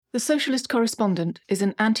The Socialist Correspondent is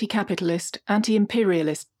an anti-capitalist,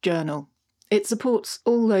 anti-imperialist journal. It supports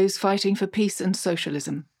all those fighting for peace and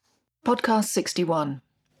socialism. Podcast 61.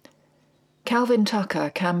 Calvin Tucker,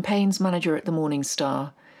 campaigns manager at the Morning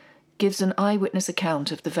Star, gives an eyewitness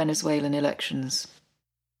account of the Venezuelan elections.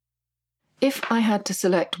 If I had to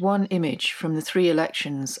select one image from the 3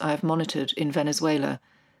 elections I have monitored in Venezuela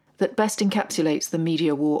that best encapsulates the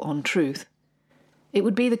media war on truth, it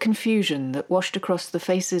would be the confusion that washed across the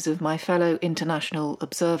faces of my fellow international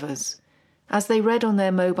observers as they read on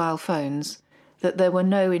their mobile phones that there were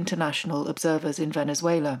no international observers in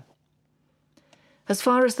Venezuela. As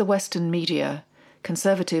far as the Western media,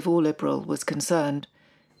 conservative or liberal, was concerned,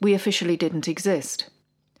 we officially didn't exist.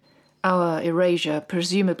 Our erasure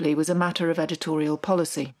presumably was a matter of editorial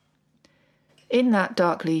policy. In that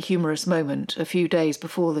darkly humorous moment, a few days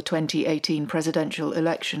before the 2018 presidential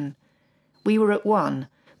election, we were at one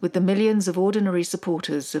with the millions of ordinary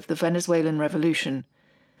supporters of the Venezuelan revolution,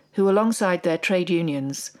 who alongside their trade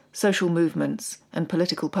unions, social movements and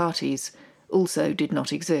political parties also did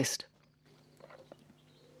not exist.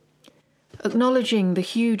 Acknowledging the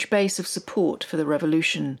huge base of support for the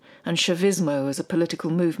revolution and Chavismo as a political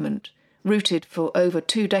movement, rooted for over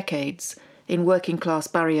 2 decades in working-class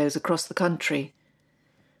barrios across the country,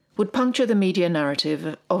 would puncture the media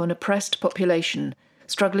narrative of an oppressed population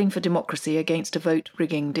struggling for democracy against a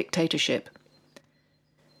vote-rigging dictatorship.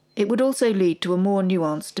 It would also lead to a more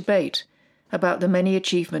nuanced debate about the many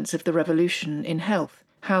achievements of the revolution in health,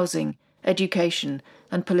 housing, education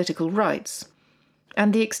and political rights,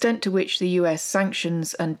 and the extent to which the US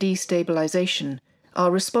sanctions and destabilization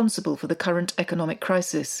are responsible for the current economic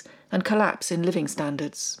crisis and collapse in living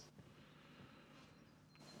standards.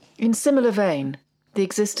 In similar vein, the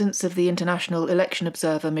existence of the International Election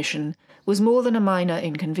Observer mission was more than a minor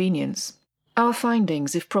inconvenience. Our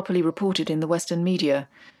findings, if properly reported in the Western media,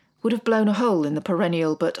 would have blown a hole in the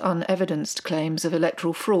perennial but unevidenced claims of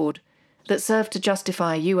electoral fraud that served to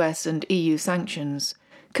justify US and EU sanctions,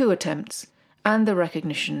 coup attempts, and the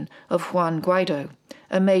recognition of Juan Guaido,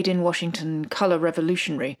 a made-in-Washington colour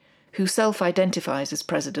revolutionary who self-identifies as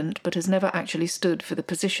president but has never actually stood for the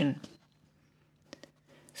position.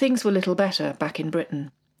 Things were little better back in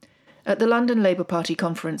Britain. At the London Labour Party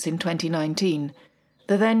conference in 2019,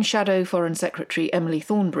 the then Shadow Foreign Secretary Emily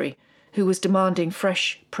Thornberry, who was demanding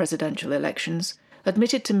fresh presidential elections,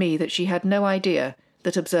 admitted to me that she had no idea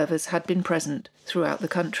that observers had been present throughout the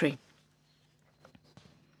country.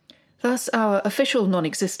 Thus our official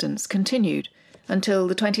non-existence continued until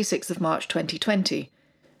the 26th of March 2020,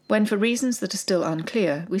 when, for reasons that are still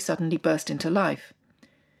unclear, we suddenly burst into life.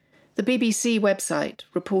 The BBC website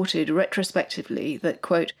reported retrospectively that,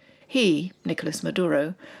 quote, he, Nicolas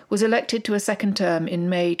Maduro, was elected to a second term in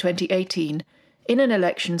May 2018 in an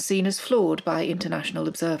election seen as flawed by international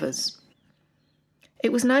observers.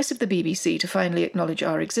 It was nice of the BBC to finally acknowledge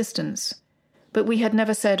our existence, but we had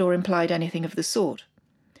never said or implied anything of the sort.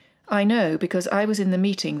 I know because I was in the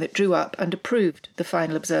meeting that drew up and approved the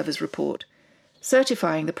final observers report,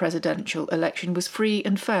 certifying the presidential election was free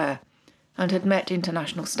and fair and had met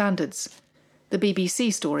international standards. The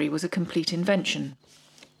BBC story was a complete invention.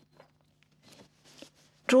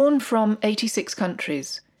 Drawn from 86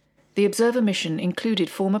 countries, the observer mission included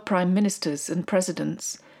former prime ministers and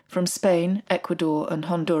presidents from Spain, Ecuador and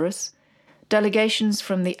Honduras, delegations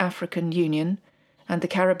from the African Union and the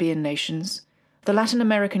Caribbean nations, the Latin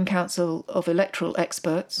American Council of Electoral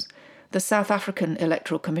Experts, the South African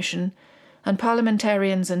Electoral Commission, and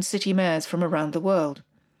parliamentarians and city mayors from around the world.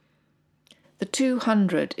 The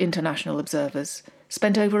 200 international observers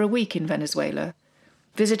spent over a week in Venezuela,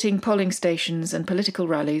 visiting polling stations and political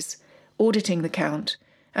rallies, auditing the count,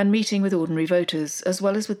 and meeting with ordinary voters, as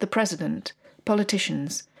well as with the president,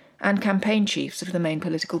 politicians, and campaign chiefs of the main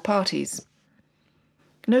political parties.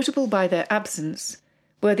 Notable by their absence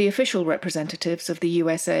were the official representatives of the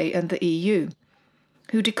USA and the EU,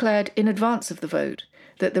 who declared in advance of the vote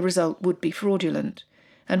that the result would be fraudulent,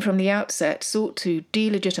 and from the outset sought to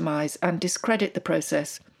delegitimize and discredit the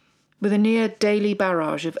process with a near daily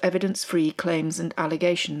barrage of evidence-free claims and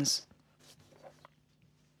allegations.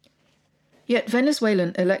 Yet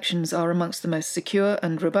Venezuelan elections are amongst the most secure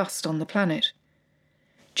and robust on the planet.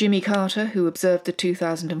 Jimmy Carter, who observed the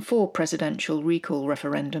 2004 presidential recall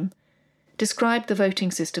referendum, described the voting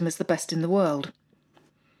system as the best in the world.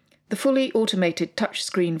 The fully automated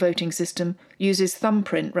touchscreen voting system uses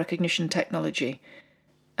thumbprint recognition technology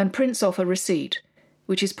and prints off a receipt,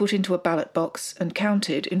 which is put into a ballot box and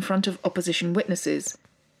counted in front of opposition witnesses,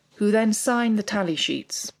 who then sign the tally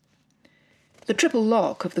sheets. The triple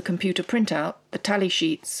lock of the computer printout, the tally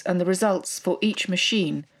sheets, and the results for each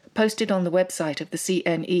machine posted on the website of the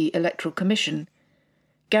CNE Electoral Commission,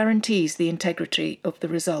 guarantees the integrity of the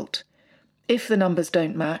result. If the numbers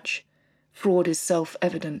don't match, fraud is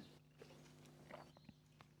self-evident.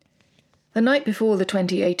 The night before the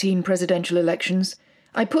 2018 presidential elections,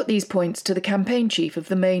 I put these points to the campaign chief of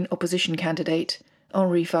the main opposition candidate,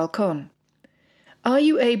 Henri Falcon. Are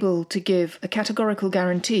you able to give a categorical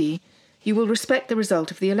guarantee you will respect the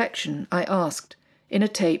result of the election? I asked in a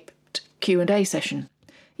taped Q&A session.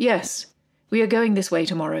 Yes, we are going this way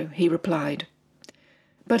tomorrow, he replied.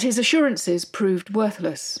 But his assurances proved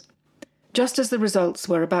worthless. Just as the results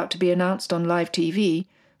were about to be announced on live TV,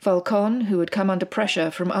 Falcon, who had come under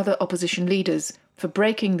pressure from other opposition leaders for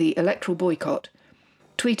breaking the electoral boycott,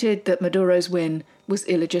 tweeted that Maduro's win was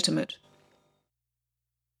illegitimate.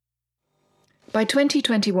 By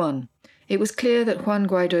 2021, it was clear that Juan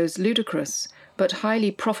Guaido's ludicrous but highly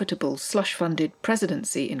profitable slush-funded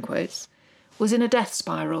presidency, in quotes, was in a death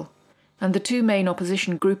spiral, and the two main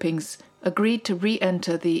opposition groupings agreed to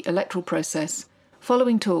re-enter the electoral process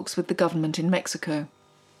following talks with the government in Mexico.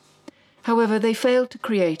 However, they failed to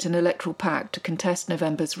create an electoral pact to contest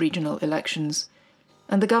November's regional elections,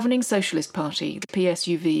 and the governing Socialist Party, the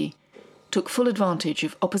PSUV, took full advantage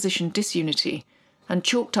of opposition disunity and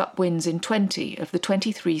chalked up wins in 20 of the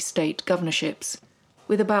 23 state governorships,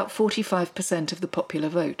 with about 45% of the popular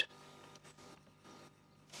vote.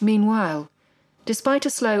 Meanwhile, despite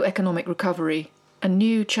a slow economic recovery and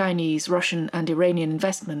new Chinese, Russian and Iranian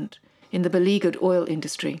investment in the beleaguered oil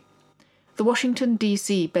industry, the Washington,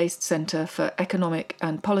 D.C.-based Center for Economic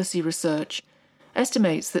and Policy Research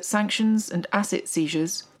estimates that sanctions and asset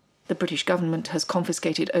seizures — the British government has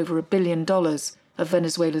confiscated over $1 billion of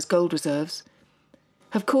Venezuela's gold reserves —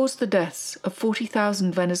 have caused the deaths of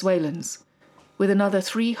 40,000 Venezuelans, with another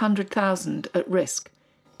 300,000 at risk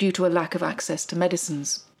due to a lack of access to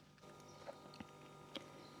medicines.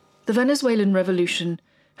 The Venezuelan revolution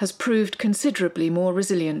has proved considerably more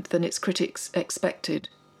resilient than its critics expected.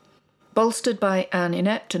 Bolstered by an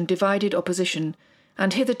inept and divided opposition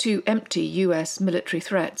and hitherto empty US military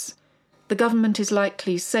threats, the government is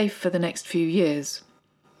likely safe for the next few years.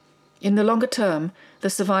 In the longer term, the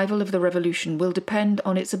survival of the revolution will depend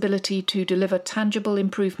on its ability to deliver tangible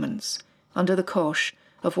improvements under the cosh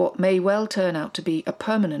of what may well turn out to be a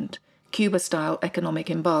permanent Cuba-style economic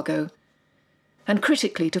embargo, and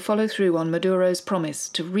critically to follow through on Maduro's promise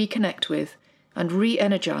to reconnect with and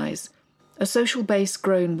re-energize a social base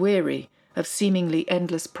grown weary of seemingly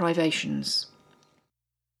endless privations.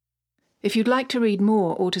 If you'd like to read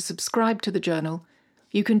more or to subscribe to the journal,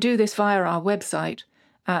 you can do this via our website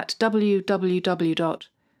at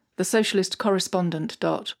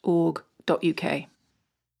www.thesocialistcorrespondent.org.uk.